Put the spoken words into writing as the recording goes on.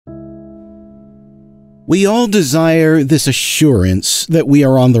We all desire this assurance that we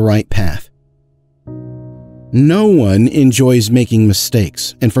are on the right path. No one enjoys making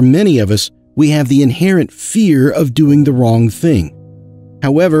mistakes, and for many of us, we have the inherent fear of doing the wrong thing.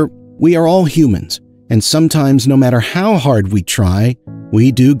 However, we are all humans, and sometimes no matter how hard we try,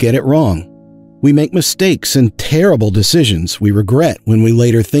 we do get it wrong. We make mistakes and terrible decisions we regret when we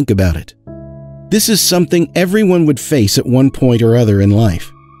later think about it. This is something everyone would face at one point or other in life.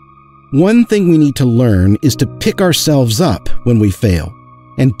 One thing we need to learn is to pick ourselves up when we fail,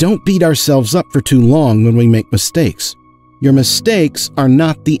 and don't beat ourselves up for too long when we make mistakes. Your mistakes are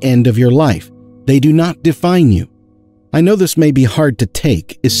not the end of your life. They do not define you. I know this may be hard to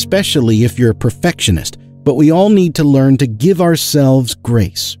take, especially if you're a perfectionist, but we all need to learn to give ourselves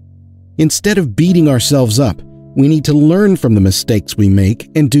grace. Instead of beating ourselves up, we need to learn from the mistakes we make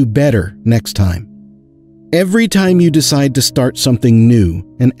and do better next time. Every time you decide to start something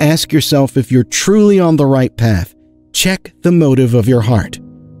new and ask yourself if you're truly on the right path, check the motive of your heart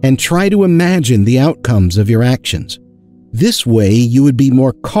and try to imagine the outcomes of your actions. This way, you would be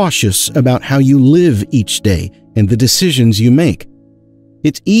more cautious about how you live each day and the decisions you make.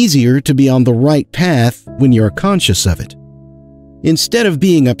 It's easier to be on the right path when you're conscious of it. Instead of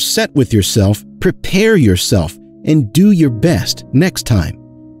being upset with yourself, prepare yourself and do your best next time.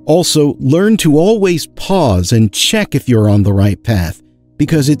 Also, learn to always pause and check if you're on the right path,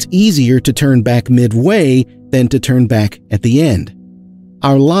 because it's easier to turn back midway than to turn back at the end.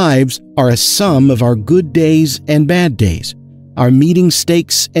 Our lives are a sum of our good days and bad days, our meeting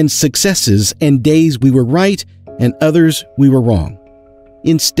mistakes and successes, and days we were right and others we were wrong.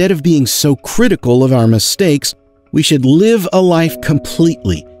 Instead of being so critical of our mistakes, we should live a life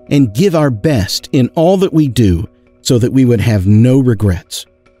completely and give our best in all that we do so that we would have no regrets.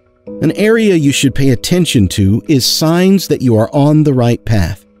 An area you should pay attention to is signs that you are on the right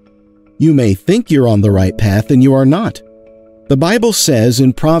path. You may think you're on the right path and you are not. The Bible says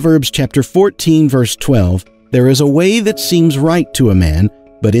in Proverbs chapter 14, verse 12, "There is a way that seems right to a man,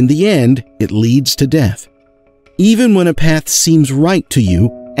 but in the end it leads to death." Even when a path seems right to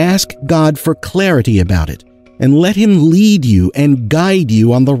you, ask God for clarity about it and let Him lead you and guide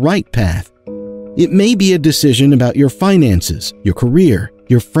you on the right path. It may be a decision about your finances, your career,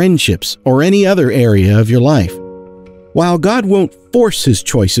 your friendships, or any other area of your life. While God won't force His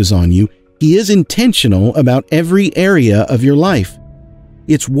choices on you, He is intentional about every area of your life.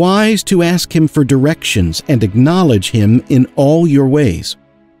 It's wise to ask Him for directions and acknowledge Him in all your ways.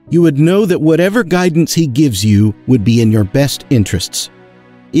 You would know that whatever guidance He gives you would be in your best interests.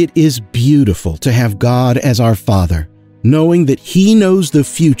 It is beautiful to have God as our Father, knowing that He knows the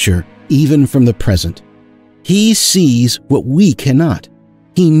future even from the present. He sees what we cannot.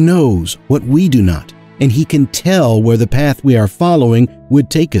 He knows what we do not, and He can tell where the path we are following would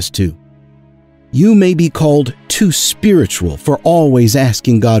take us to. You may be called too spiritual for always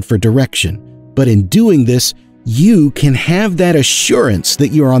asking God for direction, but in doing this, you can have that assurance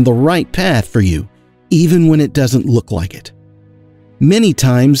that you're on the right path for you, even when it doesn't look like it. Many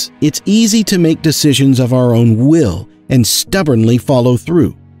times, it's easy to make decisions of our own will and stubbornly follow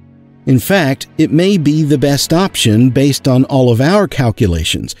through. In fact, it may be the best option based on all of our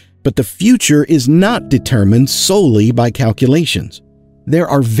calculations, but the future is not determined solely by calculations. There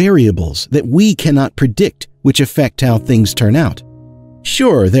are variables that we cannot predict which affect how things turn out.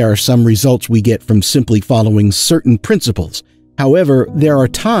 Sure, there are some results we get from simply following certain principles. However, there are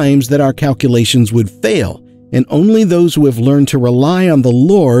times that our calculations would fail, and only those who have learned to rely on the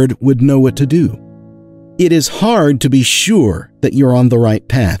Lord would know what to do. It is hard to be sure that you're on the right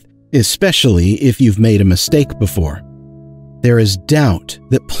path, especially if you've made a mistake before. There is doubt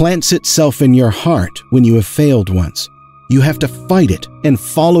that plants itself in your heart when you have failed once. You have to fight it and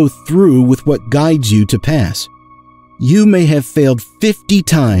follow through with what guides you to pass. You may have failed 50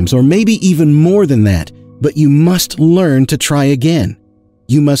 times or maybe even more than that, but you must learn to try again.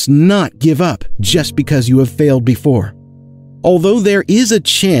 You must not give up just because you have failed before. Although there is a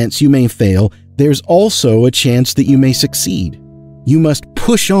chance you may fail, there's also a chance that you may succeed. You must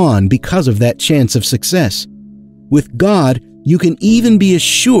push on because of that chance of success. With God, you can even be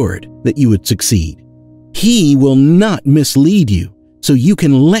assured that you would succeed. He will not mislead you, so you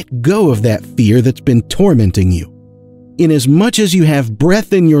can let go of that fear that's been tormenting you. Inasmuch as you have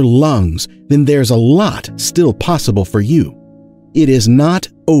breath in your lungs, then there's a lot still possible for you. It is not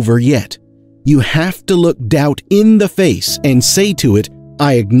over yet. You have to look doubt in the face and say to it,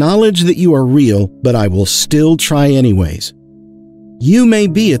 "I acknowledge that you are real, but I will still try anyways." You may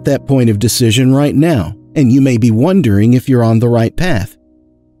be at that point of decision right now, and you may be wondering if you're on the right path.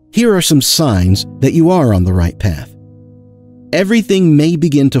 Here are some signs that you are on the right path. Everything may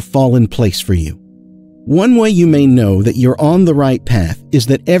begin to fall in place for you. One way you may know that you're on the right path is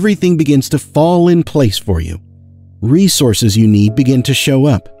that everything begins to fall in place for you. Resources you need begin to show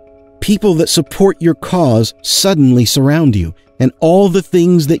up. People that support your cause suddenly surround you, and all the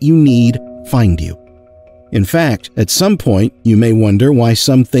things that you need find you. In fact, at some point, you may wonder why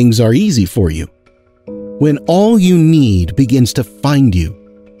some things are easy for you. When all you need begins to find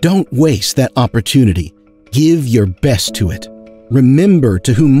you, don't waste that opportunity. Give your best to it. Remember,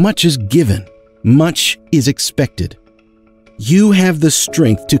 to whom much is given, much is expected. You have the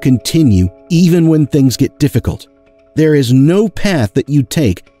strength to continue even when things get difficult. There is no path that you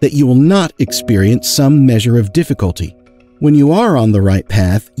take that you will not experience some measure of difficulty. When you are on the right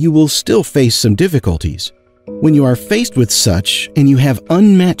path, you will still face some difficulties. When you are faced with such and you have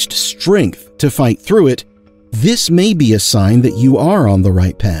unmatched strength to fight through it, this may be a sign that you are on the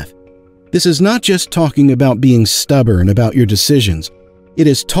right path. This is not just talking about being stubborn about your decisions. It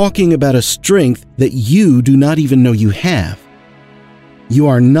is talking about a strength that you do not even know you have. You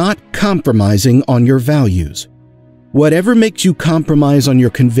are not compromising on your values. Whatever makes you compromise on your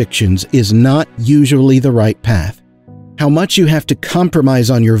convictions is not usually the right path. How much you have to compromise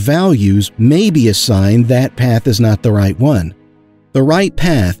on your values may be a sign that path is not the right one. The right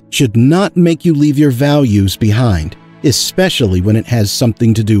path should not make you leave your values behind, especially when it has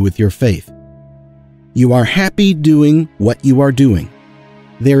something to do with your faith. You are happy doing what you are doing.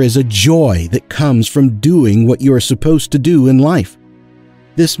 There is a joy that comes from doing what you are supposed to do in life.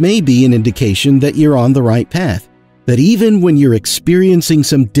 This may be an indication that you're on the right path, that even when you're experiencing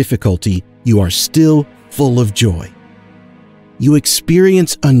some difficulty, you are still full of joy. You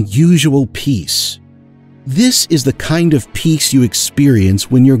experience unusual peace. This is the kind of peace you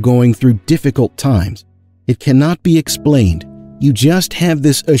experience when you're going through difficult times. It cannot be explained. You just have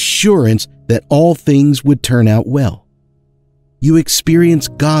this assurance that all things would turn out well. You experience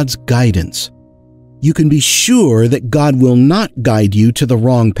God's guidance. You can be sure that God will not guide you to the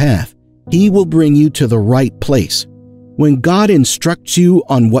wrong path. He will bring you to the right place. When God instructs you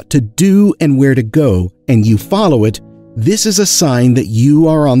on what to do and where to go, and you follow it, this is a sign that you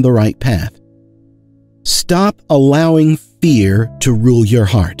are on the right path. Stop allowing fear to rule your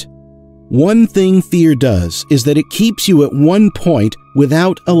heart. One thing fear does is that it keeps you at one point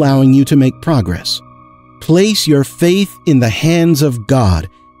without allowing you to make progress. Place your faith in the hands of God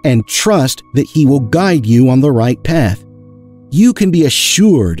and trust that He will guide you on the right path. You can be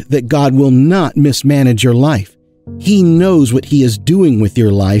assured that God will not mismanage your life. He knows what He is doing with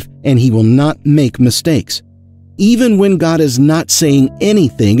your life, and He will not make mistakes. Even when God is not saying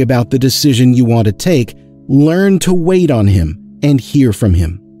anything about the decision you want to take, learn to wait on Him and hear from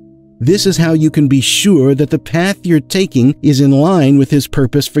Him. This is how you can be sure that the path you're taking is in line with His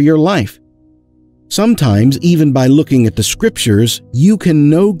purpose for your life. Sometimes, even by looking at the Scriptures, you can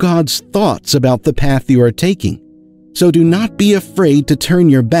know God's thoughts about the path you are taking. So do not be afraid to turn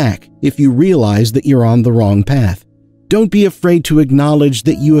your back if you realize that you're on the wrong path. Don't be afraid to acknowledge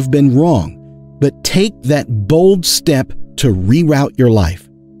that you have been wrong, but take that bold step to reroute your life.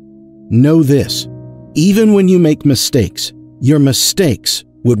 Know this, even when you make mistakes, your mistakes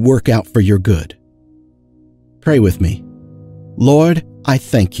would work out for your good. Pray with me. Lord, I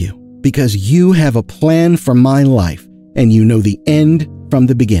thank You because You have a plan for my life and You know the end from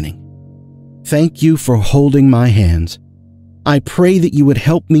the beginning. Thank You for holding my hands. I pray that You would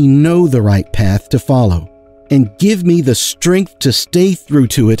help me know the right path to follow and give me the strength to stay through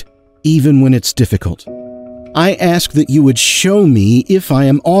to it even when it's difficult. I ask that You would show me if I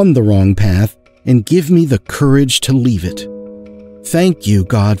am on the wrong path and give me the courage to leave it. Thank You,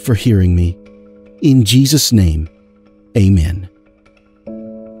 God, for hearing me. In Jesus' name, amen.